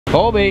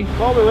Colby.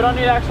 Colby, we don't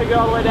need to actually go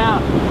all the way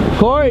down.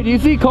 Corey, do you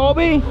see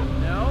Colby? No.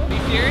 Are you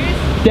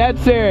serious? Dead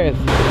serious.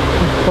 Where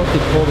the fuck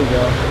did Colby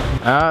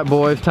go? Alright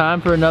boys,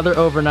 time for another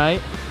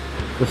overnight.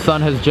 The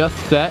sun has just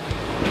set.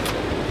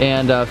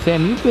 And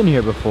Sam, you've been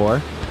here before.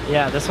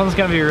 Yeah, this one's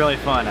gonna be really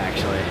fun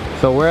actually.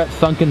 So we're at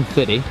Sunken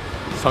City.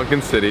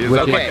 Sunken City? Is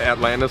that like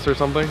Atlantis or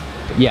something?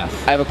 Yes.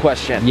 I have a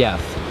question. Yes.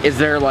 Is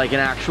there like an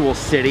actual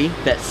city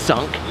that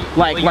sunk?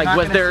 Like, well,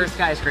 was there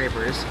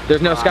skyscrapers?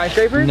 There's no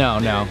skyscrapers? No,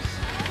 no.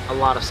 A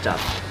lot of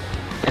stuff.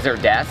 Is there a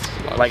desk?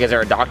 Like, is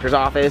there a doctor's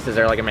office? Is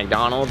there like a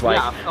McDonald's? Like,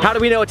 Yeah. how do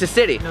we know it's a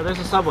city? No, there's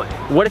a subway.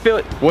 What if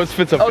it? What if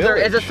it's a village? There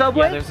is a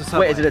subway? Yeah, there's a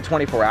subway. Wait, is it a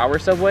 24-hour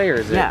subway or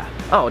is it? Yeah.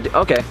 Oh,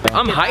 okay.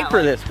 I'm hyped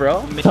for this,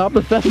 bro. Top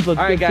of the fence, let's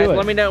All right, get guys, to it.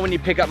 let me know when you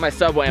pick up my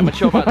subway. I'm gonna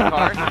chill by the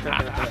car.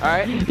 All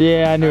right?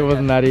 Yeah, I knew it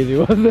wasn't that easy,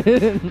 was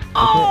it?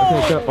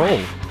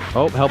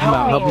 Oh, help him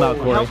out,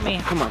 Corey. Help me.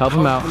 Come on. Help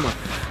him out.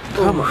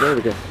 Come on, there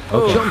we go.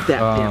 Okay. Jump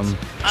that fence.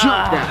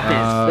 Jump that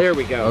fence. There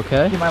we go.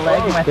 Okay. Get my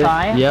leg, get my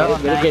thigh.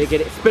 Yep. Get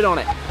it. Spit on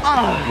it.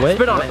 Wait,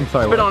 Spit on it. I'm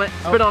sorry. Spit on it.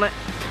 Spit on it.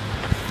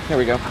 There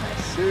we go.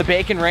 The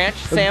bacon ranch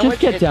sandwich.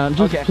 Just get down,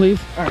 just okay.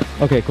 please.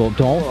 Okay, cool.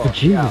 Don't,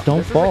 Jesus,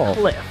 don't fall.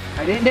 Cliff.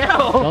 I didn't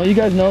know. Don't you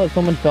guys know that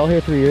someone fell here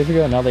 3 years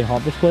ago and now they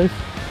haunt this place?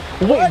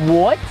 Wait,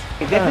 what?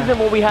 This isn't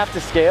what we have to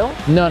scale?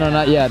 No,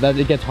 not yet.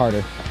 It gets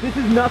harder. This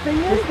is nothing?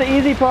 This is the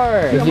easy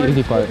part. This is the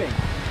easy part.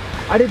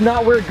 I did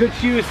not wear good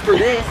shoes for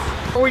this.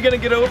 How are we gonna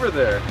get over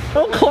there?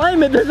 Don't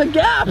climb it, there's a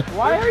gap.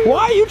 Why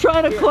are you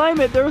trying to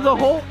climb it? There's a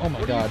hole. Oh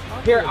my God.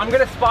 Here, I'm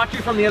gonna spot you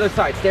from the other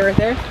side. Stay right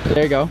there.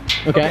 There you go.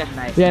 Okay.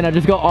 Nice. Yeah, now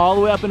just go all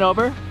the way up and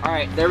over. All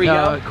right, there we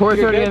go. Corey's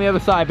You're already good? on the other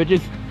side, but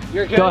just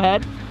You're good? go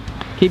ahead.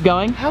 Keep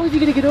going. How is he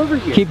gonna get over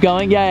here? Keep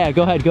going. Yeah,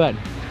 go ahead.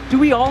 Do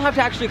we all have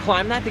to actually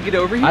climb that to get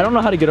over here? I don't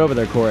know how to get over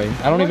there, Corey.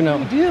 I don't even know.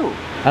 What do we do?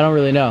 I don't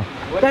really know.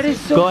 That is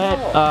so Go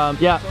ahead.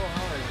 Yeah.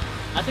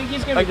 I think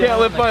he's gonna I can't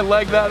lift my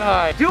leg that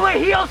high. Do a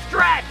heel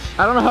stretch.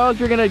 I don't know how else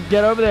you're gonna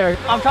get over there.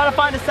 I'm trying to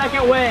find a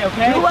second way,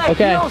 okay? Do a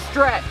Okay. heel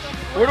stretch.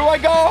 Where do I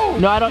go?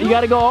 No, I don't. You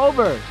gotta go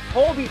over.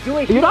 Colby, do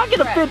a heel You're not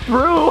gonna stretch. fit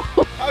through.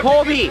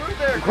 Colby,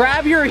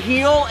 grab your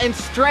heel and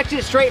stretch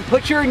it straight.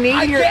 Put your knee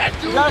to your...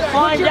 You gotta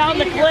climb down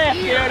the cliff,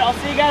 dude. I'll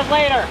see you guys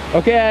later.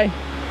 Okay.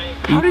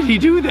 How did he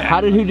do that?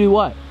 How did who do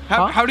what?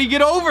 How did he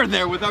get over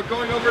there without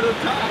going over to the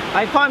top?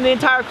 I climbed the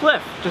entire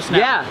cliff just now.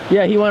 Yeah.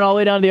 Yeah, he went all the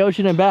way down to the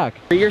ocean and back.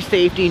 For your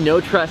safety,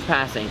 no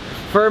trespassing.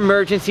 For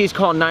emergencies,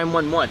 call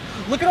 911.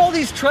 Look at all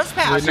these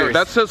trespassers. No,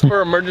 that says for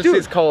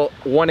emergencies, call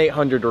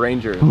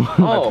 1-800-RANGER.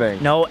 Oh. I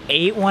think. No,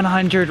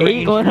 8-100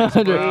 Rangers,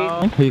 8-100.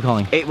 bro. Who are you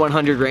calling?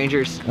 8-100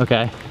 Rangers.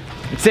 Okay.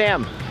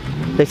 Sam,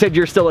 they said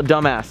you're still a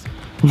dumbass.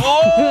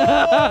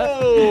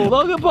 Oh!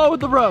 Logan Paul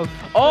with the rope.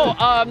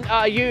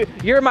 Oh,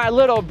 you're my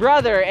little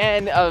brother,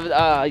 and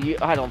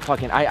I don't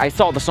fucking. I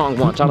saw the song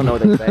once. I don't know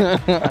what they say.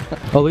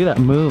 Oh, look at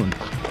that moon.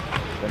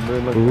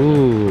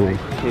 Ooh.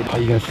 Oh,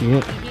 you guys see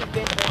it?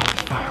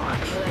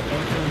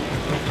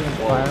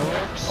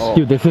 Fireworks. Oh.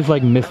 Dude, this is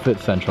like Misfit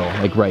Central,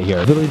 like right here.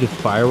 Literally just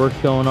fireworks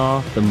going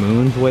off. The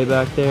moon's way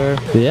back there.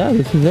 So yeah,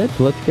 this is it.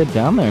 So let's get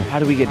down there. How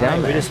do we get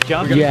down there? We just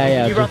jump.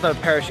 Yeah. You brought the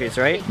parachutes,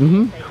 right?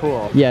 Mm-hmm.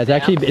 Cool. Yeah, it's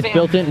actually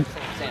built in.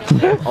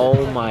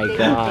 Oh my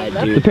God,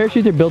 dude. The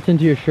parachutes are built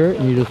into your shirt,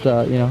 and you just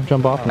you know,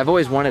 jump off. I've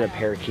always wanted a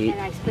parakeet.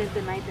 And I spent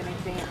the night the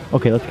next day.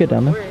 Okay, let's get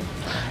down there.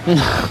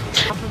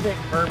 Top of it,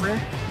 Berber.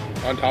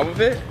 On top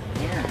of it?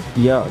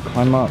 Yeah,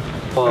 climb up.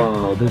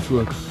 Oh, this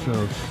looks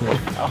so sick.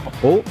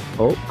 Oh,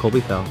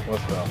 Colby fell.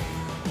 What's that?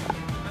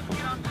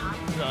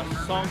 The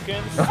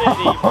sunken city,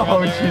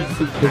 brother.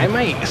 Jesus. I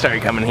might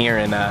start coming here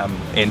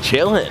and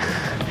chilling.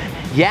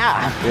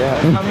 Yeah.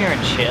 Come here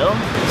and chill.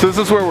 So this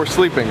is where we're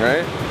sleeping,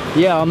 right?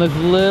 Yeah, on this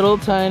little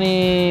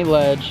tiny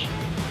ledge.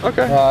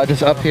 Okay.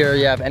 Just up here,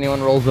 yeah, if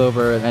anyone rolls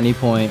over at any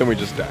point, Then we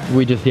just die.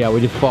 we just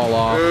fall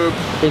off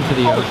Oops. into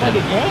the ocean. It's like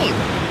a game.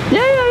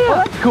 Yeah. Oh,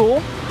 that's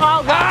cool.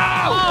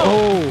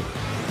 Oh!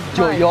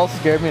 Joe, y'all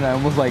scared me and I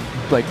almost like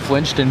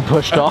flinched and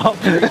pushed off.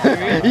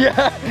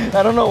 Yeah,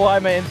 I don't know why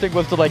my instinct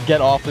was to like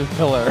get off this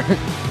pillar.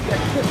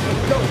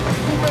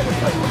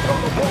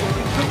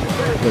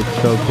 Looks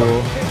so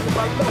cool.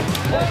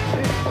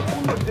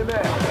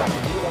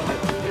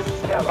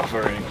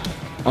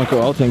 Uncle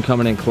Elton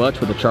coming in clutch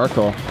with the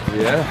charcoal.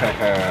 Yeah.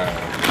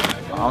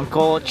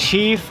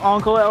 Chief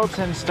Uncle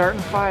Elton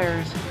starting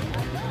fires.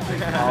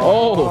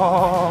 Oh!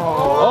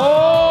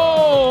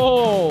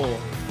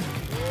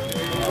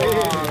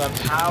 The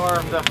power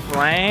of the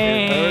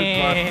flame. It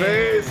hurts my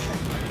face.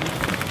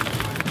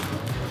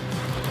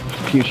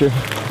 Future.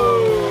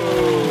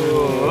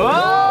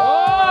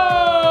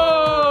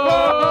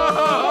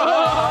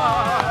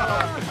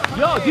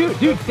 Yo,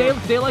 dude,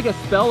 say like a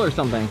spell or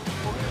something.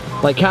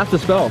 Like cast a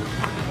spell.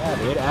 Yeah,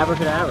 dude,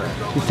 abracadabra.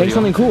 Just say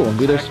something cool.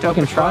 Dude, there's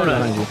fucking fire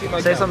behind you.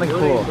 Say something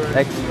cool.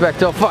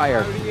 Expecto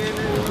fire.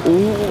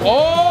 Ooh.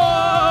 Oh!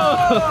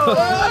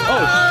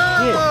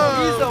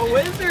 He's a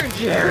wizard,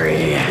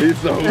 Jerry.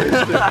 He's a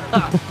wizard.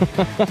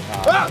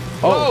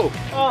 Oh!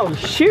 Oh,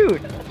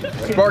 shoot.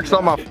 Sparks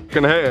on my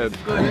fucking head.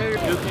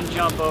 You can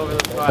jump over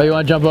the fire. Oh, you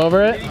want to jump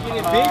over it?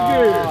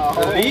 Bigger.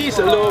 At least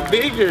a little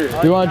bigger.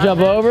 You want to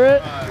jump over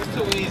it?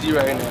 easy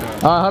right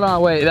now. Hold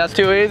on, wait, that's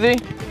too easy?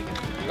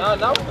 No,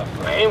 not with the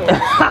frame.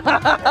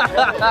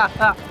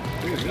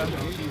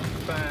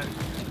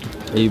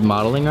 Are you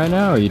modeling right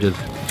now, or you just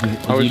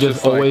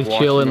always like,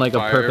 chill in like a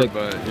fire, perfect?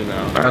 But, you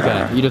know.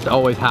 Okay, you just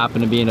always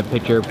happen to be in a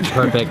picture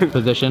perfect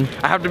position.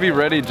 I have to be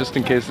ready just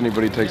in case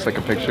anybody takes like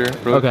a picture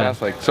really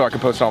fast, like so I can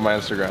post it on my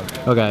Instagram.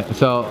 Okay,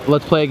 so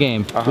let's play a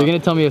game. You're gonna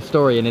tell me a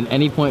story, and at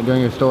any point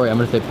during your story, I'm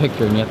gonna say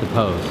picture, and you have to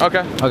pose.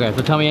 Okay. Okay,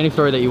 so tell me any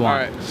story that you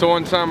want. All right. So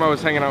one time I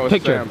was hanging out with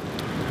Picture. Sam.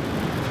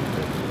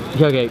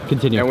 Okay,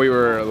 continue. And we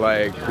were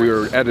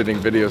editing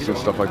videos and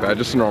stuff like that.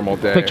 Just a normal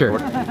day. Picture.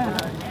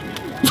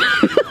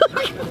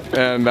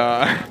 And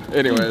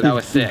anyways, That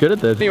was sick. Good at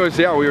this. anyways,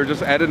 yeah, we were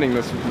just editing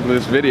this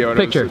video. And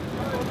Picture.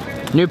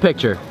 New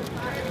picture.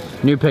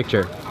 New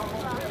picture.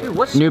 Dude,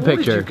 what New school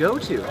picture. did you go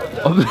to?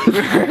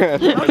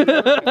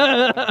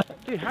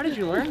 Dude, how did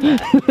you learn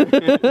that?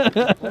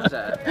 What was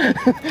that?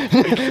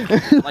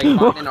 Like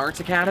Fine Arts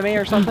Academy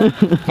or something?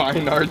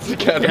 Fine Arts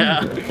Academy.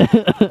 Yeah.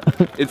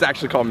 It's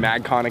actually called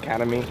MagCon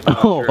Academy.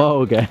 Oh,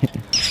 okay.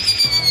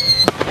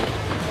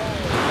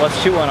 Let's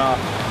shoot one off.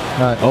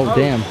 Oh,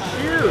 damn.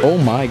 Oh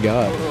my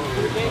god.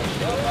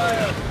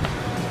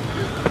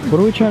 What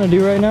are we trying to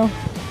do right now?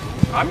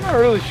 I'm not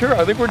really sure.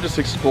 I think we're just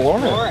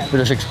exploring. We're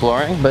just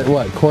exploring. But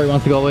what? Corey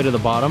wants to go all the way to the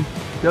bottom?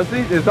 Jesse,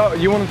 is that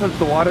you want to touch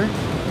the water?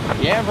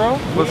 Yeah, bro.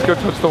 Let's go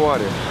touch the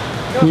water.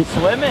 Go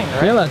swimming,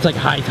 right? You know that's like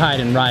high tide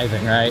and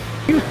rising, right?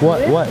 What?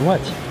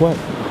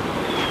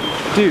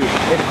 Dude,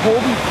 it's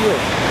Colby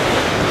Field.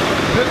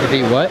 Is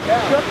he what?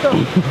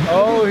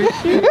 Oh,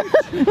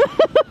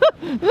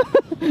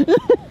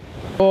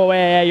 Oh,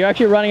 yeah, you're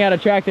actually running out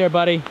of track there,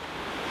 buddy.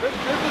 This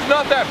is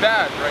not that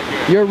bad right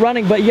here. You're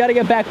running, but you gotta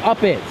get back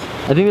up it.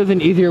 I think there's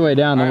an easier way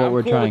down than what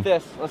we're cool trying. with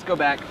this. Let's go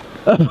back.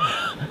 It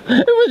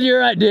was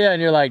your idea,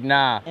 and you're like,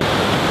 nah. oh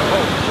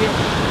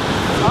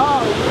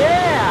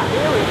yeah,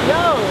 here we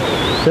go.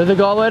 Does it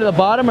go all the way to the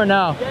bottom or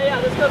no? Yeah,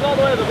 this goes all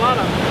the way to the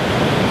bottom.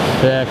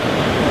 Sick.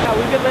 Yeah,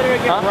 we could literally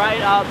get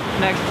right up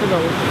next to the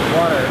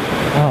water.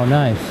 Oh,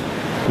 nice.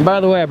 And by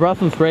the way, I brought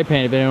some spray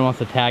paint if anyone wants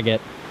to tag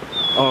it.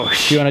 Oh,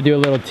 If you want to do a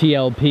little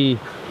TLP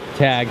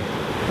tag.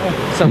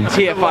 some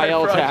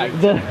TFIL tag.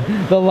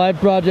 The Life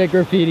Project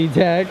graffiti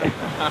tag.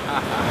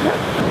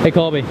 Hey,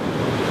 Colby.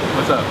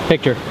 What's up?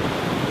 Picture.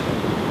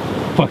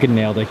 Fucking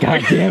nailed it.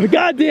 God damn it.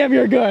 God damn,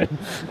 you're good.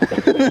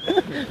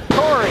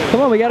 Corey,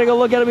 Come on, we gotta go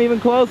look at him even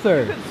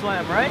closer. you can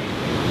swim, right?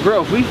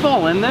 Bro, if we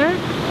fall in there?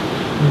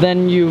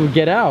 Then you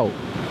get out.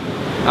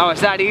 Oh,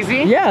 it's that easy?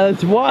 Yeah,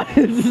 that's why.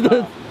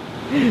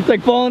 It's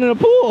like falling in a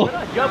pool.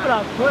 Jumping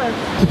off cliffs.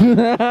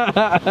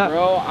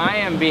 Bro, I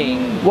am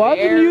being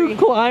Watching you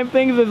climb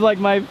things is like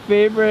my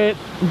favorite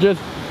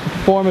just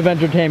form of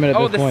entertainment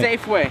at Oh, this the point.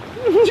 safe way.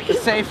 The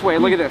safe way.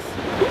 Look at this.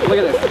 Look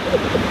at this.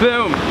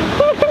 Boom.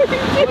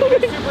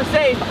 Look, it's super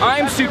safe.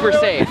 I'm super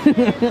safe.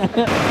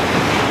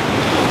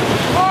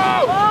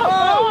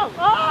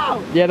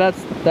 Yeah,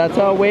 that's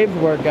how waves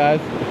work, guys.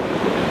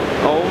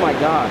 Oh my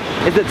gosh.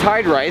 Is the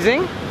tide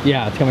rising?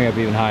 Yeah, it's coming up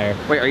even higher.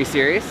 Wait, are you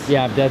serious?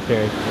 Yeah, I'm dead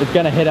serious. It's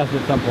gonna hit us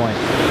at some point.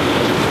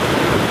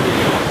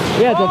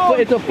 Yeah,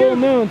 it's a full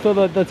moon, so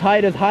the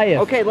tide is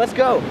highest. Okay, let's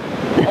go.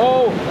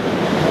 Oh,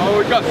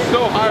 it got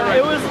so high right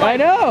It was I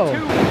know.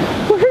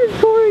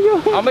 Where's Corey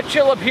going? I'm gonna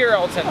chill up here,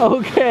 Elton.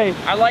 Okay.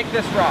 I like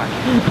this rock.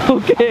 I'm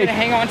Okay. gonna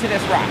hang on to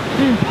this rock.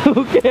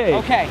 Okay.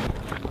 Okay.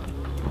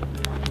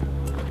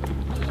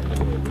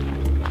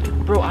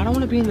 Bro, I don't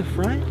want to be in the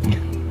front.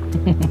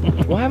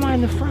 Why am I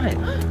in the front?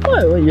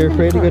 What? You're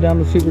afraid to go down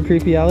the super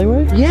creepy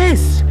alleyway?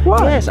 Yes.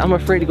 Why? Yes, I'm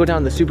afraid to go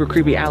down the super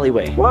creepy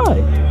alleyway.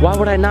 Why? Why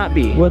would I not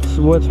be? What's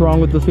wrong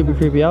with the super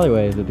creepy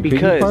alleyway? Is it the creepy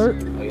Because.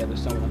 part? Oh yeah,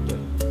 there's someone up there.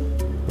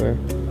 Where?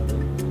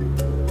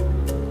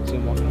 See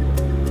him walking up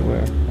there.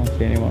 Where? I don't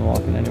see anyone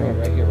walking anywhere.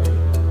 Right here. I'm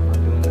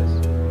doing this.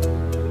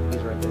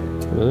 He's right there.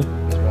 Really?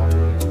 He's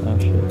walking. Oh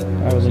shit.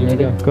 Alright, well then you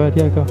go. Go ahead,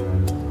 yeah, go.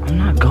 I'm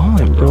not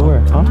going, bro. Go where?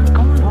 I'm not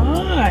going.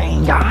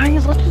 Fine,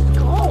 guys, let's just go.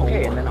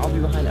 Okay, and then I'll be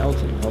behind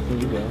Elton. Elton,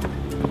 you go.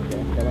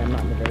 Okay, that way I'm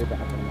not in the very back.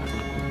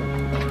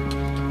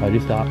 Why'd you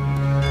stop?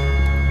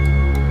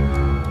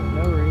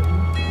 No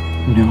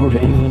reason. No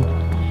reason.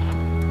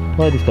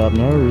 Why'd you stop?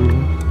 No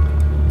reason.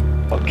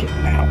 Okay,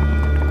 now.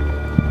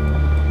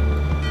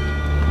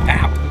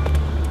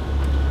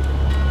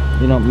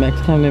 You know,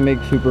 next time they make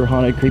super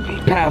haunted creepy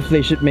paths,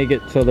 they should make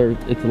it so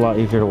it's a lot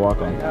easier to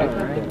walk on.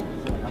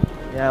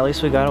 Yeah, at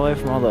least we got away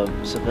from all the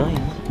civilians.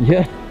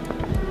 Yeah.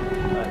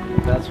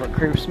 But that's what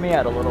creeps me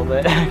out a little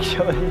bit,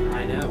 actually.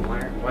 I know.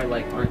 Why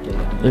aren't they?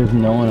 There's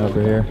no one over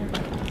here.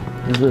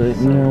 There's really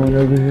no one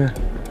over here.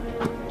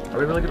 Are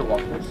we really gonna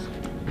walk this?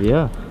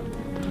 Yeah.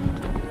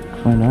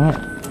 Why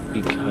not?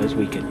 Because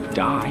we could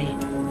die.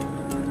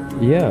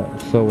 Yeah,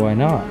 so why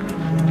not?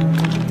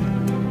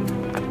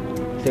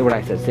 Say what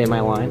I said. Say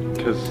my line.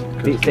 Say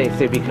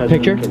because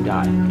Picture? we can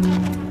die.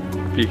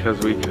 Because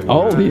we could.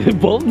 Oh, you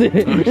both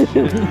did.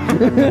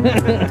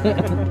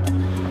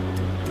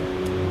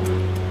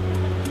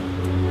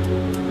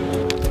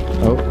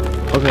 Oh,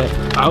 okay.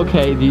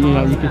 Okay, you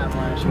know, you can.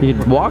 You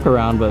could walk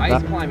around, but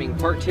ice climbing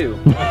part 2.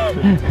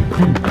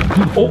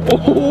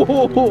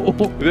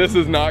 This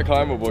is not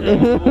climbable, guys.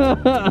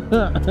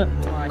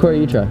 Corey,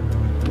 you try.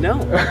 No.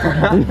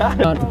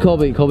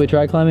 Colby,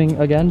 try climbing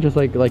again, just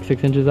like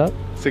 6 inches up.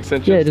 6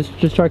 inches? Yeah,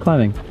 just try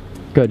climbing.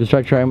 Good, just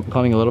try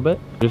climbing a little bit.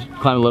 Just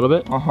climb a little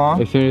bit.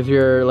 As soon as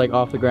you're like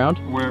off the ground.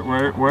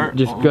 Where?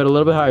 Just go a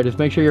little bit higher. Just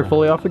make sure you're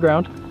fully off the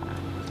ground.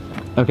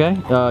 Okay,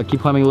 keep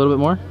climbing a little bit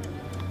more.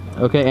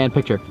 Okay, and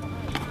picture.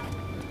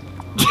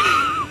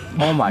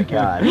 Oh my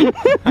god.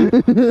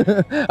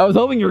 I was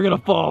hoping you were gonna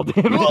fall,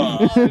 damn it.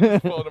 I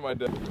just fell to my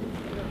death.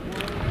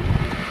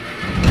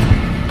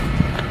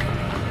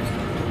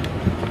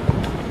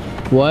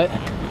 What?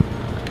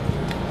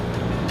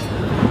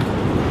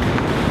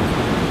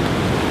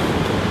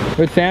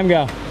 Where'd Sam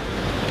go?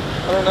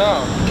 I don't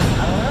know.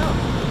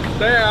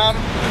 Sam!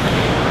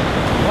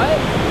 What?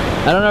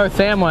 I don't know where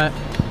Sam went.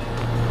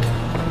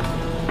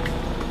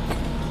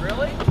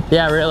 Really?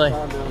 Yeah, really.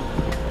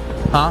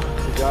 Huh?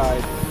 He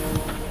died.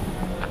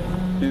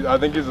 I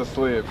think he's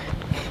asleep.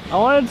 I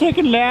want to take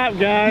a nap,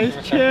 guys.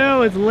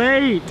 Chill, it's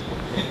late.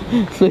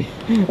 See,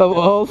 of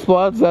all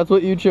spots, that's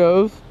what you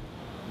chose?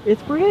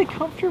 It's really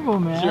comfortable,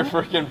 man. You're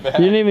freaking bad.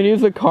 You didn't even use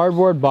the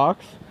cardboard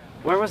box?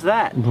 Where was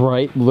that?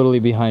 Right, literally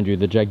behind you,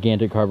 the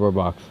gigantic cardboard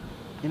box.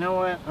 You know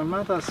what? I'm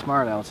not that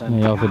smart, Elton.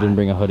 And he also didn't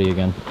bring a hoodie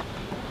again.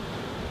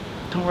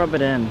 Don't rub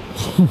it in.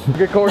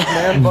 Good course,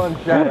 man bun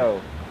shadow.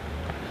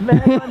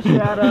 Man bun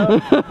shadow.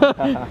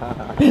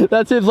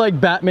 That's his like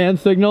Batman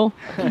signal.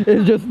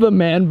 It's just the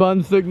man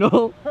bun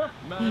signal.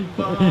 Man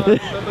bun.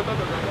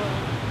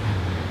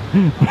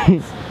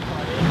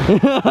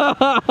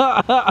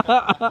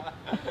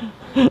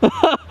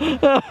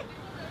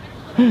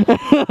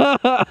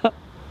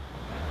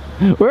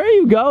 Where are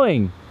you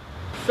going?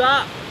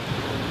 Sup?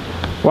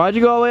 Why'd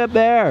you go all the way up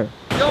there?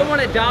 You don't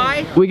want to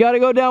die? We gotta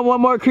go down one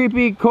more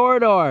creepy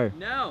corridor.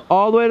 No.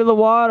 All the way to the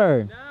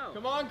water. No.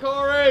 Come on,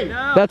 Corey!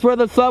 No. That's where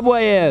the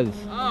subway is.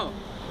 Oh.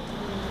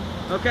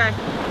 Okay.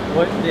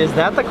 What is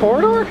that? The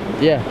corridor?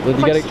 Yeah, you It's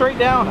like gotta, straight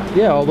down.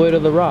 yeah, all the way to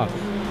the rocks.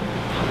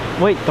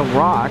 Wait, the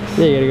rocks?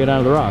 Yeah, you gotta go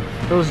down to the rocks.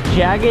 Those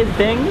jagged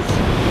things?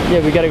 Yeah,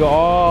 we gotta go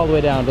all the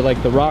way down to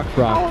like the rocks.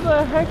 How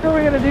the heck are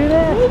we gonna do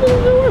that?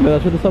 But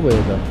that's where the subway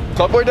is though.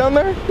 Subway down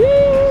there?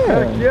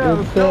 Yeah, Heck yeah,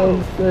 let's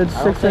go. It's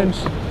 6 inch.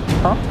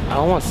 Huh? I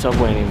don't want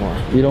Subway anymore.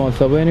 You don't want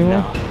subway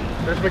anymore? No.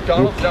 There's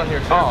McDonald's down here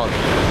too. Oh.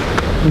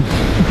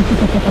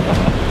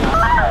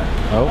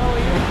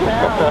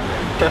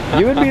 Oh.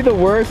 You would be the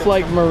worst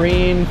like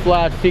Marine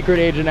 / secret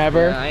agent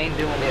ever. Yeah, I ain't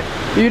doing it.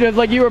 You just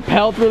like you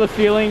rappel through the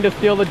ceiling to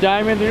steal the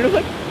diamonds and you're just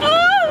like,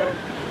 ah!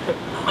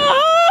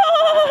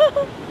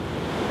 Ah!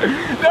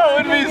 That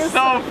would be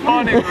so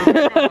funny.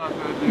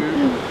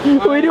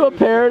 We do a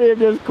parody of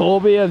just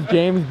Colby as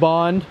James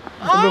Bond.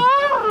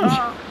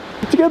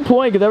 It's a good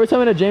point because every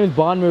time in a James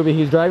Bond movie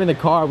he's driving the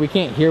car, we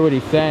can't hear what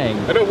he's saying.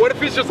 I know, what if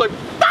he's just like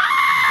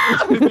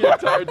the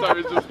entire time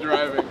he's just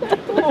driving?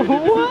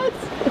 What?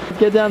 Let's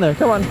get down there,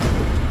 come on.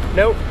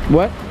 Nope.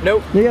 What?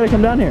 Nope. You gotta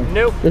come down here.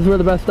 Nope. This is where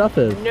the best stuff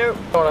is. Nope.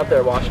 Going up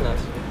there watching us.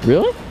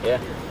 Really? Yeah.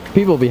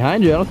 People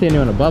behind you, I don't see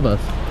anyone above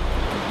us.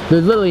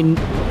 There's literally,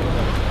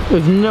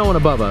 there's no one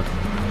above us.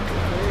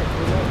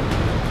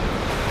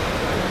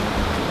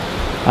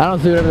 I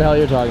don't see whatever the hell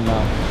you're talking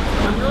about.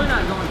 I'm really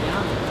not going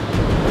down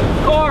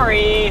there.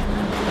 Corey!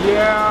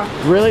 Yeah.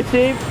 Really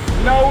steep?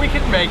 No, we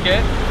can make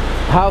it.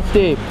 How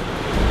steep?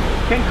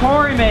 Can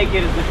Corey make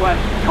it is the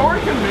question. Corey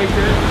can make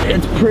it.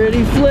 It's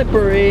pretty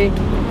slippery.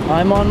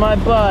 I'm on my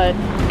butt.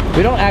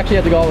 We don't actually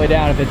have to go all the way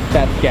down if it's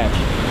that sketch.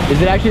 Is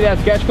it actually that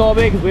sketch,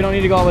 Colby? Because we don't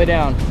need to go all the way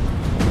down.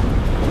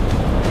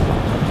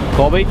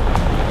 Colby?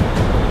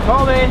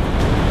 Colby!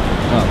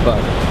 Oh,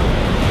 fuck.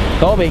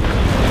 Colby?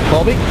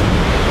 Colby?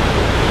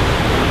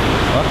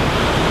 What?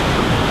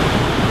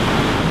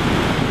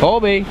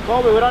 Colby?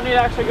 Colby, we don't need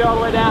to actually go all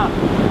the way down.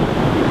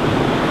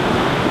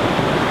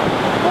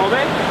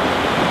 Colby?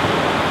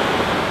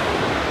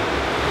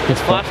 His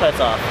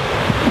Flashlight's off.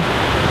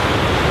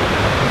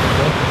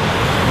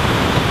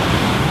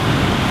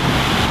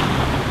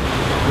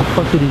 Where the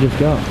fuck did he just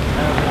go?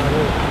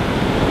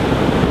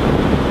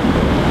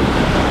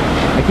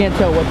 I can't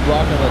tell what's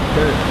blocking the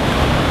skirt.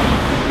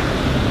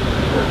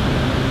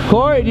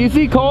 Corey, do you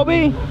see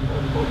Colby?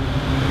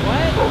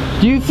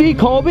 What? Do you see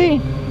Colby?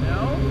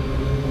 No?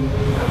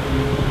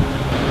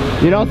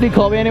 You don't see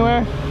Colby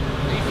anywhere?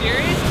 Are you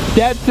serious?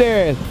 Dead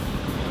serious.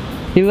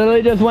 He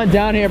literally just went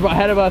down here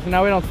ahead of us and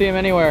now we don't see him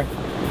anywhere.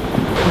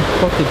 Where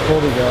the fuck did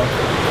Colby go?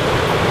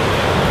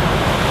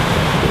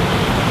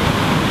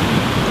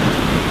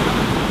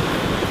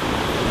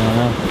 I don't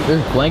know.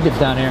 There's blankets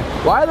down here.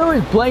 Why are there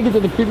always blankets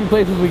in the creepy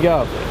places we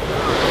go?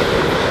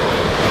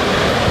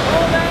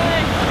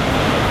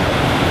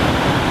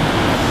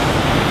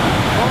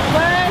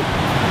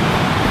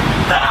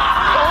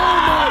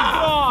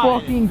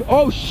 Fucking,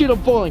 oh shit,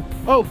 I'm falling.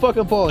 Oh fuck,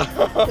 I'm falling.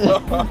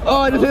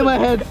 Oh, I just hit my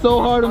head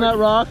so hard on that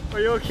rock. Are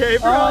you okay,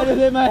 bro? Oh, I just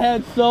hit my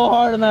head so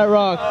hard on that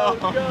rock. Oh,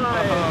 God.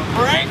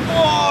 Break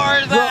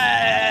wars!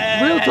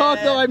 Real talk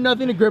though, I have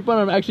nothing to grip on.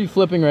 I'm actually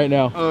flipping right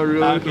now. Oh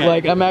really? Okay.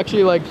 Like I'm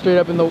actually like straight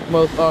up in the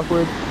most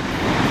awkward.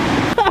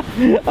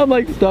 I'm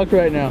like stuck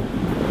right now.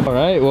 All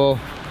right, well,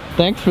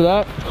 thanks for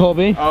that,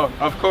 Colby. Oh,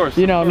 of course.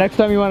 You know, next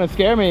time you want to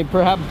scare me,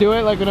 perhaps do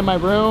it like in my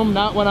room,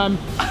 not when I'm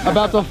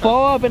about to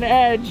fall off an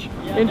edge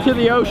into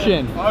the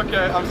ocean. Okay,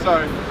 I'm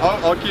sorry.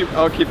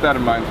 I'll keep that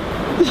in mind.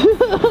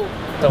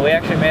 So we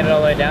actually made it all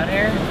the way down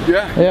here?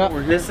 Yeah.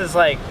 We're here. This is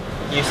like,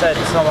 you said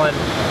someone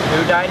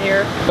who died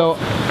here? So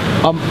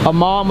a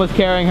mom was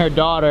carrying her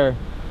daughter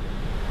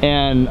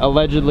and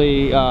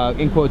allegedly,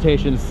 in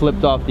quotations,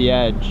 slipped off the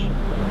edge.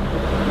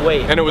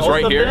 Wait, And it was both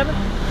right of here?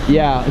 them?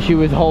 Yeah, she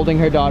was holding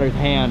her daughter's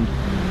hand.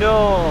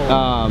 No.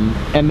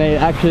 And they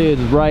actually is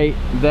right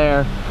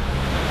there.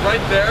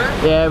 Right there?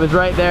 Yeah, it was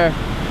right there.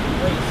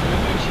 Wait,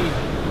 so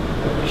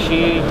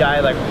you mean she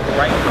died like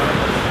right in front of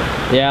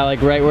us? Yeah,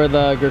 like right where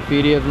the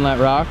graffiti is in that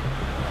rock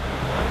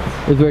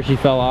is where she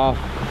fell off.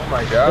 Oh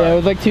my god. Yeah, it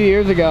was like 2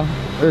 years ago,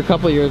 or a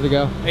couple years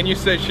ago. And you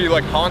say she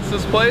like haunts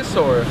this place,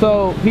 or?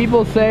 So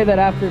people say that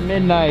after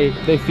midnight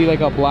they see like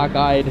a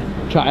black-eyed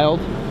child,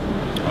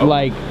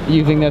 like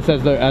using this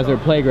as their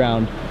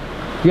playground.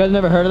 You guys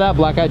never heard of that?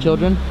 Black-eyed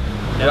children?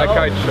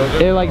 Black-eyed children?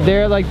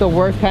 They're like the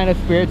worst kind of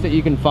spirits that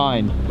you can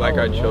find.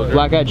 Black-eyed children?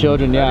 Black-eyed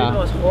children, That'd be yeah. the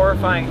most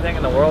horrifying thing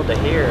in the world to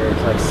hear.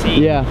 It's like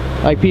see.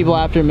 Yeah, like people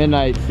after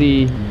midnight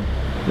see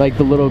like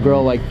the little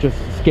girl like just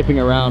skipping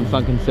around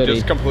Sunken City.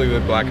 Just completely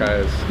black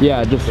eyes.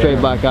 Yeah, just straight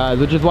black eyes,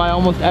 which is why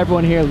almost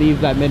everyone here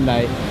leaves at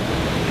midnight.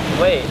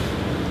 Wait,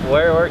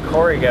 where'd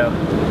Corey go?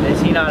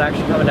 Is he not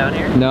actually coming down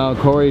here? No,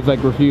 Corey's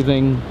like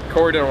refusing.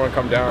 Corey didn't want to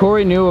come down.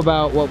 Corey knew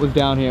about what was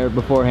down here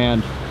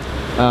beforehand,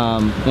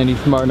 and he's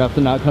smart enough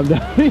to not come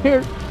down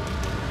here.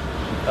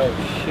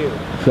 Oh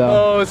shoot. So,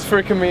 Oh, it's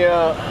freaking me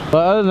out. but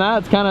other than that,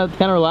 it's kind of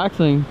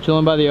relaxing,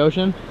 chilling by the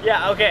ocean.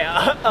 Yeah, okay,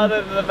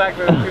 other than the fact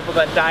that there's people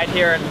that died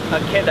here and a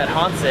kid that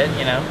haunts it,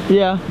 you know?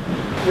 Yeah.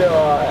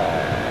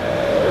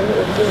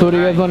 So what do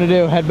you guys want to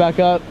do? Head back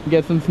up,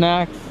 get some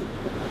snacks,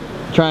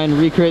 try and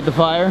recreate the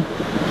fire,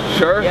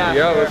 Sure? Yeah,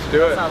 Yeah, sure. let's do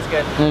That it. sounds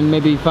good. and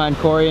maybe find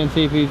Corey and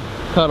see if he's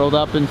cuddled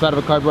up inside of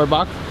a cardboard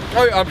box?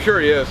 Oh, yeah, I'm sure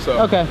he is, so.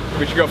 Okay.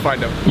 We should go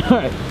find him. All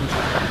right.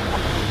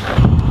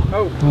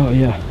 Oh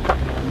yeah.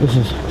 This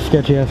is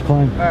sketchy ass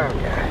climb.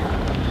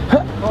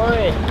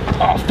 Corey,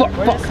 Oh fuck,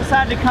 we just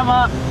decided to come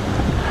up.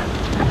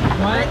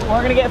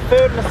 We're gonna get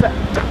food in a sec.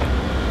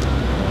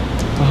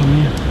 Oh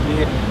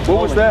man.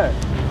 What was that?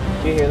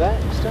 Do you hear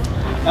that still?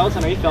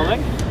 Elton, are you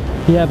filming?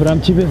 Yeah, but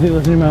I'm too busy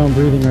listening to my own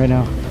breathing right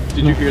now.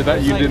 Did you hear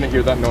that? You like- didn't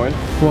hear that noise?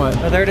 What?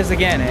 Oh, there it is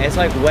again. It's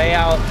like way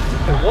out.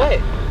 What?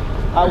 It's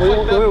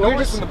like that we're noise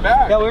just in the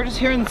back. Yeah, we were just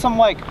hearing some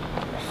like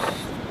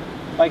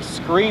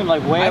scream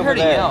like way over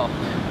there. I heard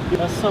a yell.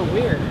 That's so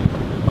weird.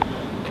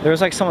 There was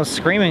like someone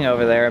screaming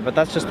over there, but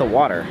that's just the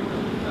water.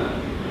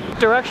 What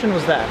direction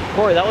was that?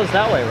 Corey, that was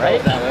that way,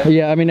 right? That way.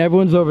 Yeah, I mean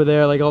everyone's over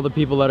there, like all the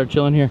people that are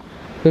chilling here.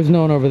 There's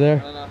no one over there.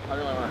 I don't know. I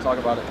really want to talk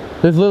about it.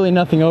 There's literally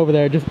nothing over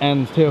there, it just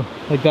ends too.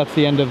 Like that's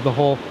the end of the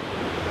whole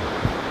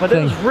But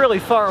it was really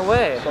far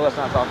away. So let's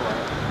not talk about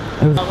it.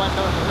 Who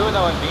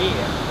that would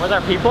be? Were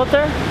there people up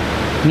there?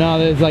 No,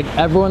 there's like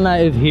everyone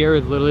that is here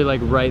is literally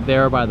like right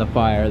there by the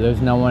fire.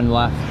 There's no one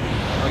left.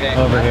 Okay,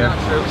 Over that's here.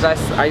 not true,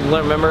 because I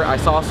remember I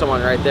saw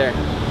someone right there.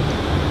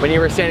 When you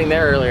were standing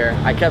there earlier,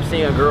 I kept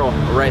seeing a girl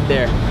right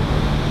there.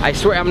 I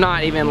swear, I'm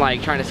not even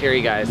like trying to scare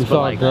you guys. You but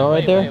saw like, a girl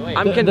right there?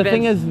 I'm The convinced.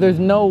 thing is, there's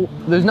no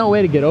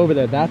way to get over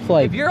there. That's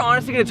like, If you're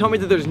honestly gonna tell me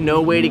that there's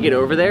no way to get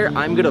over there,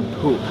 I'm gonna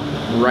poop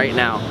right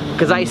now.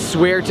 Because I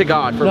swear to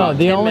God, for about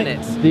 10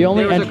 minutes, there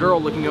was a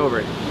girl looking over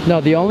it.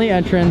 no, the only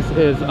entrance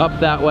is up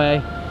that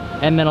way,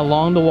 and then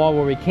along the wall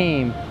where we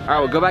came. All right,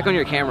 well, go back on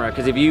your camera,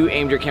 because if you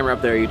aimed your camera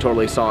up there, you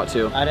totally saw it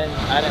too. I didn't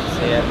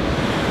see it.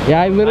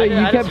 Yeah, you I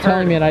kept just telling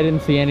heard me and I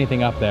didn't see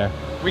anything up there.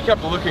 We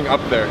kept looking up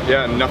there.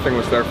 Yeah, and nothing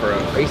was there for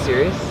us. Are you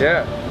serious?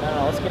 Yeah.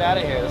 No, let's get out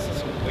of here. This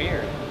is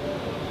weird.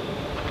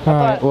 All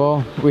right,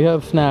 well, we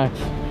have snacks.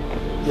 So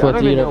I don't let's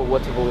even eat know it.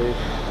 what to believe.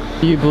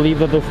 Do you believe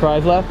that there's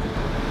fries left?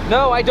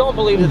 No, I don't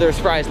believe that there's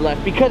fries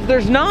left, because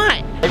there's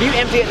not. If you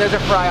empty it and there's a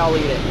fry, I'll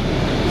eat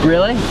it.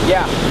 Really?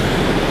 Yeah.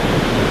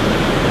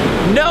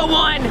 No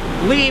one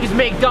leaves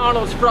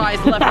McDonald's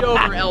fries left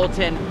over,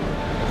 Elton.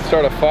 Let's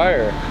start a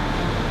fire.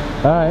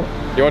 All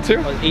right, You want to?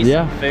 Let's eat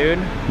Yeah. some food.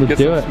 let's Get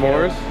do some it.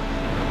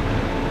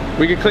 s'mores.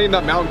 We can clean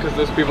that mountain because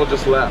those people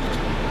just left.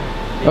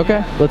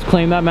 Okay, let's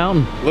claim that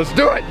mountain. Let's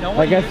do it. No one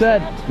Like I hears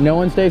said, that? no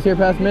one stays here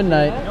past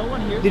midnight. No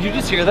one hears. Did you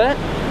just hear that?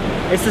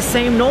 It's the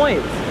same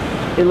noise.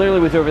 It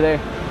literally was over there.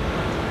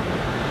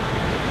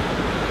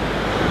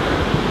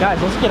 Guys,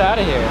 let's get out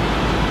of here.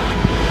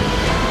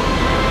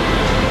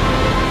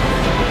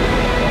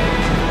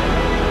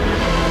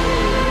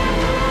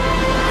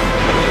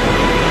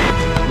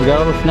 We got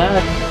all the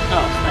snacks.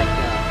 Oh, thank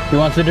God. Who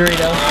wants the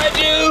Doritos? I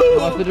Who do!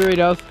 wants the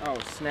Doritos? Oh,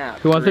 snap.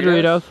 Who wants the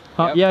Doritos?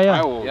 Huh? Yep. Yeah, I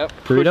yeah. will Yep.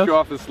 push Doritos? you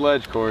off this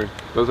ledge, Corey.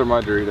 Those are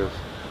my Doritos.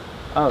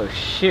 Oh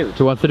shoot.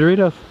 Who wants the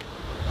Doritos?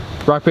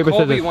 Rock, paper,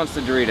 Colby scissors. wants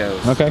the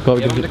Doritos. Okay,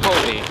 Colby. Give them to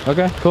Colby.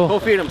 Okay, cool. He'll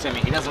feed them to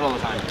me. He does it all the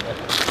time.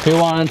 Who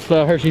wants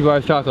the Hershey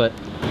bars chocolate?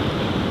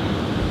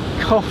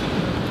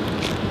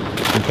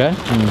 Okay.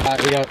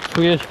 We got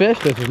Swedish fish.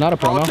 This is not a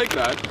promo. I'll take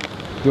that.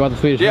 You want the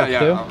Swedish fish too?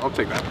 Yeah, I'll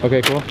take that.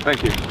 Okay, cool.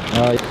 Thank you.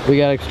 We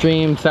got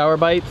extreme sour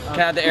bites. Can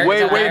I have the air, Wait,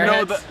 no,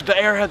 airheads? the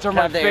airheads are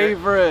my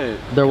favorite.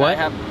 They're what?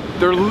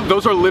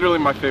 Those are literally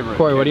my favorite.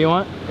 Corey, what do you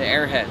want? The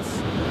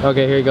airheads.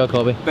 Okay, here you go,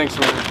 Colby. Thanks,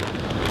 man.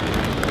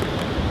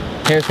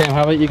 Here, Sam,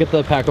 how about you get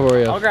the pack of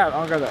Oreos? I'll grab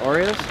the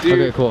Oreos. Dude.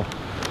 Okay, cool.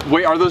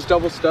 Wait, are those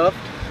double stuffed?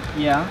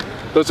 Yeah.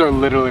 Those are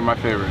literally my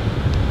favorite.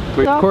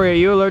 Wait. Corey, are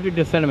you allergic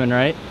to cinnamon,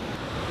 right?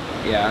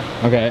 Yeah.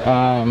 Okay,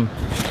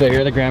 so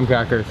here are the graham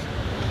crackers.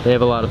 They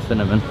have a lot of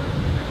cinnamon.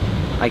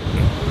 I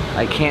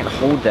can't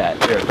hold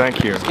that. Here,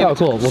 thank you. Oh,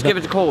 cool. Just give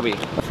it to Colby.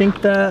 I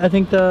think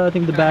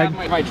the bag.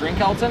 My drink,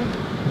 Elton?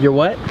 Your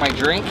what? My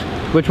drink?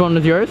 Which one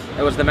was yours?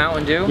 It was the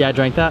Mountain Dew. Yeah, I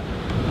drank that.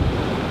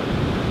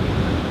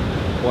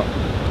 What?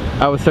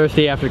 I was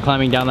thirsty after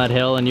climbing down that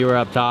hill and you were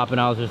up top and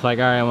I was just like,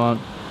 all right, I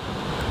won't.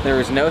 There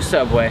was no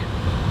Subway.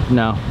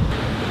 No.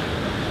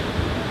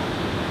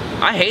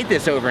 I hate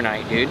this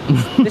overnight, dude.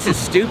 This is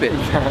stupid.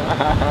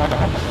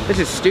 This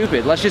is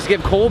stupid. Let's just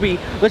give Colby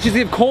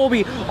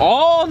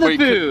all the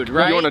food,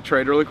 right? You want to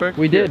trade really quick?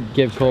 We did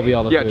give Colby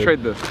all the food. Yeah,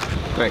 trade this.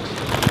 Thanks.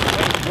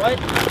 What?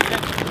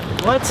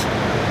 What?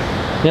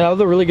 Yeah, that was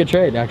a really good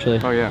trade, actually.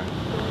 Oh, yeah.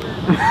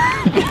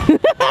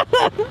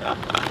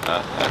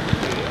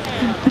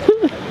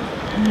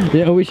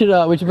 Yeah, we should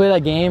play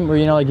that game where,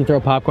 you know, like you throw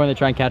popcorn, they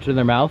try and catch it in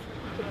their mouth.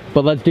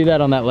 But let's do that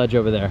on that ledge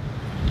over there.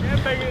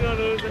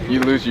 You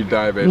lose, you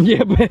die, baby.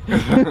 Yeah, but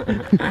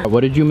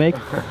what did you make?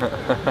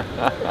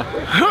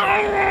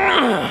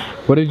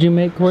 What did you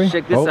make, Corey?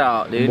 Check this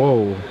out, dude.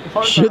 Whoa.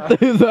 Shit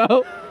this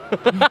out.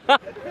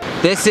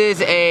 This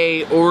is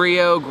a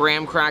Oreo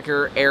graham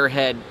cracker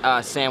airhead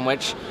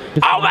sandwich.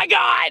 Oh my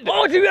god!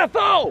 Oh, it's a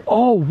UFO!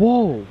 Oh,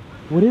 whoa.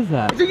 What is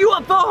that? It's a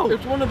UFO!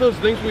 It's one of those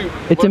things we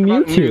It's a learned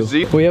about in New Mewtwo.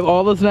 Zealand. We have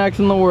all the snacks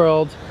in the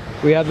world.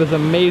 We have this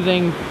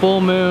amazing full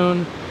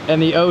moon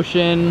and the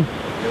ocean.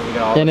 Dude, we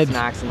got all the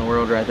snacks in the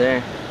world right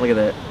there. Look at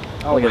that.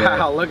 Oh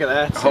wow, look at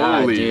that.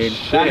 Holy dude.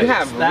 shit. You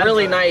have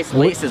really nice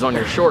laces on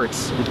your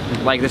shorts.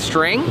 Like the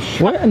string.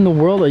 What in the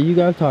world are you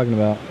guys talking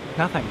about?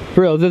 Nothing.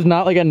 For real, this is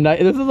not like a night.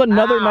 This is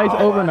another nice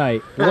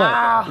overnight.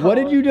 What? What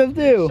did you just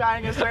do?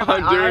 Shining it straight in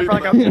my eye for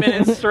like a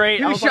minute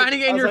straight. You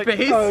shining it in your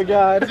face? Oh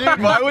god. Dude,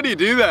 why would he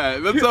do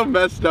that? That's so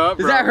messed up,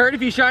 bro. Does that hurt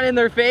if you shine it in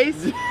their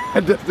face?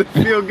 Does it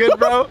feel good,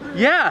 bro?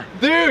 Yeah.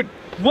 Dude,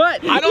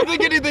 What? I don't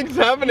think anything's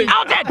happening.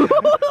 Elton!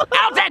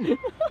 Elton!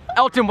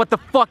 Elton, what the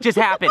fuck just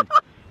happened?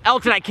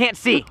 Elton, I can't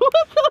see.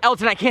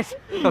 Elton, I can't see.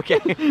 Okay.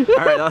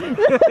 All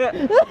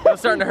right. I'm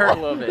starting to hurt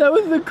a little bit. That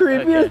was the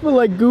creepiest, but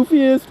like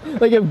goofiest.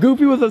 Like if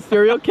Goofy was a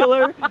serial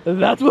killer,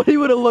 that's what he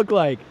would have looked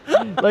like.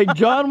 Like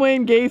John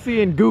Wayne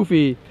Gacy and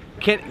Goofy.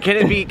 Can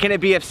it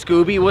be if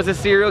Scooby was a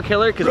serial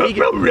killer? Because we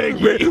can.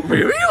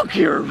 Serial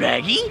killer,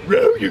 Raggy.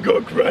 Bro, you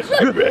go crush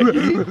me,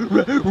 Reggie.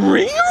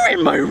 Ringer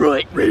in my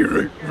right.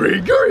 Ringer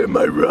in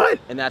my right.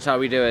 And that's how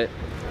we do it.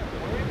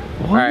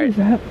 What is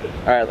that?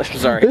 All right.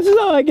 Sorry. This is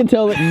how I can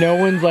tell that no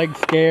one's like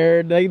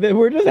scared. Like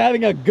we're just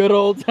having a good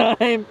old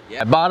time.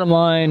 Yeah. Bottom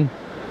line,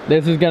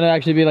 this is gonna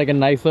actually be like a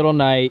nice little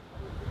night.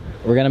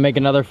 We're gonna make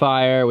another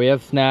fire. We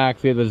have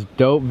snacks. We have this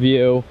dope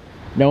view.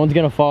 No one's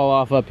gonna fall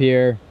off up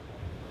here.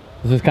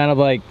 This is kind of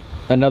like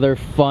another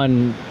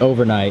fun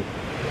overnight.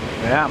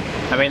 Yeah.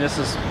 I mean, this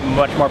is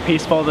much more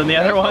peaceful than the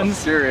other ones. Not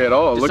scary at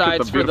all. Look at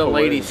Besides the for the beautiful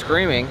lady waves.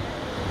 screaming.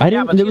 I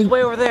Yeah, didn't. but she's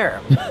way over there.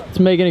 Let's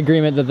make an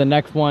agreement that the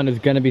next one is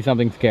gonna be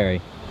something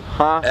scary.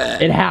 Huh?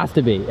 It has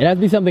to be. It has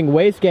to be something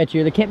way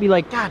sketchier. There can't be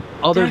like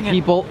other dang it.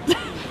 people.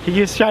 He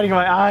keeps shining in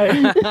my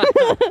eye.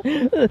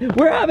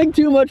 We're having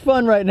too much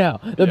fun right now.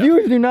 The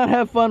viewers do not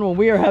have fun when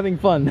we are having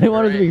fun. They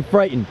want us to be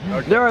frightened.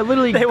 Okay. There are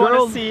literally They want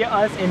girls. to see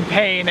us in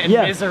pain and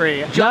Yes.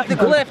 misery. Jump the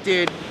cliff,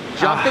 dude.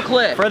 Jump the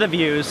cliff. For the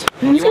views.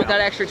 You want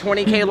that extra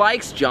 20K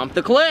likes? Jump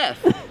the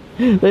cliff.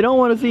 They don't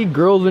want to see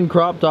girls in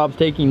crop tops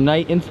taking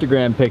night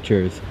Instagram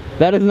pictures.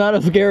 That is not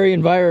a scary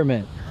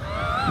environment.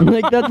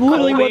 Like that's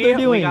literally what they're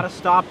doing. We gotta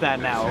stop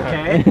that now,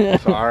 okay?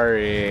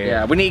 Sorry.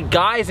 Yeah, we need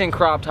guys in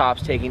crop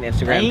tops taking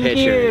Instagram Thank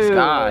pictures. you.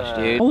 Gosh,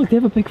 dude. Oh look, they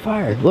have a big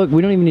fire. Look,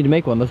 we don't even need to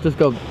make one. Let's just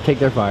go take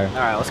their fire. All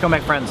right, let's go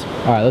make friends.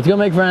 All right, let's go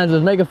make friends.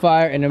 Let's make a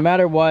fire, and no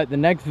matter what, the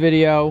next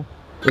video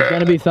is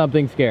gonna be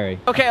something scary.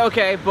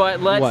 Okay,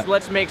 but What?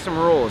 let's make some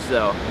rules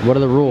though. What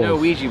are the rules? No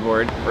Ouija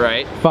board,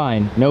 right?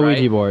 Fine, no Right?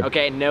 Ouija board.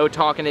 Okay, no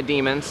talking to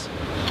demons.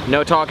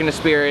 No talking to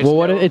spirits. Well,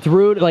 what no... if it's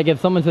rude? Like if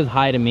someone says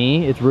hi to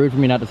me, it's rude for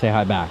me not to say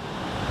hi back.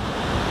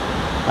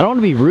 I don't want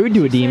to be rude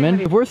to a demon.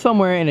 If we're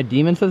somewhere and a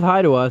demon says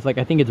hi to us, like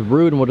I think it's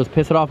rude and we'll just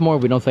piss it off more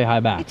if we don't say hi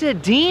back. It's a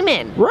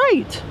demon.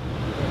 Right.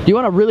 Do you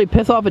want to really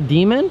piss off a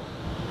demon?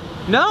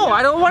 No,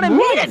 I don't want to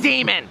meet a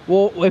demon.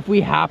 Well, if we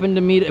happen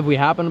to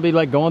be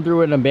like going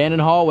through an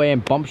abandoned hallway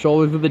and bump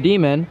shoulders with a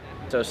demon.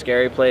 So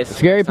scary place.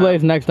 Scary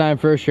place next time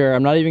for sure.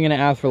 I'm not even going to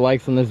ask for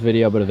likes on this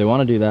video, but if they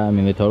want to do that, I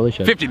mean, they totally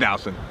should.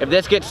 50,000. If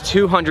this gets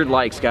 200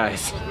 likes,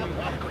 guys,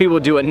 we will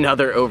do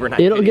another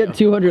overnight It'll video. get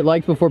 200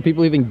 likes before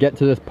people even get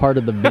to this part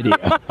of the video.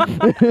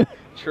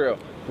 True.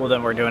 Well,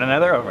 then we're doing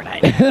another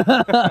overnight.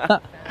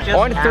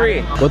 On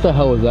 3. What the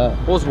hell was that?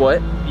 What was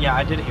what? Yeah,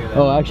 I did hear that.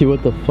 Oh, actually,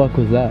 what the fuck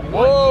was that?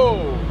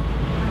 Whoa!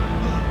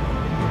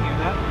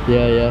 Did you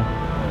hear that? Yeah.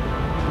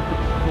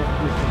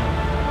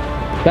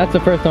 That's the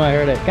first time I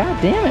heard it.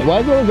 God damn it! Why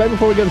is it always right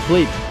before we go to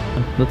sleep?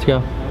 Let's go.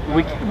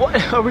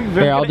 What are we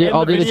Here, I'll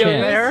do the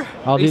chant. there?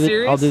 I'll Are you do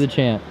serious? the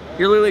chant.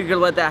 You're literally gonna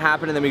let that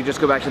happen and then we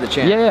just go back to the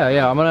chant.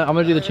 Yeah. I'm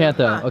gonna do the chant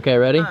though. Okay,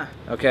 ready?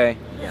 Okay.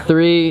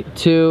 3,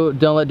 2.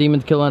 Don't let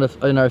demons kill us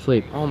in our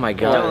sleep. Oh my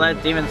god. Don't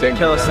let demons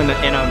kill us in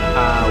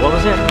what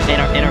was it? In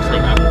our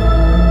sleep.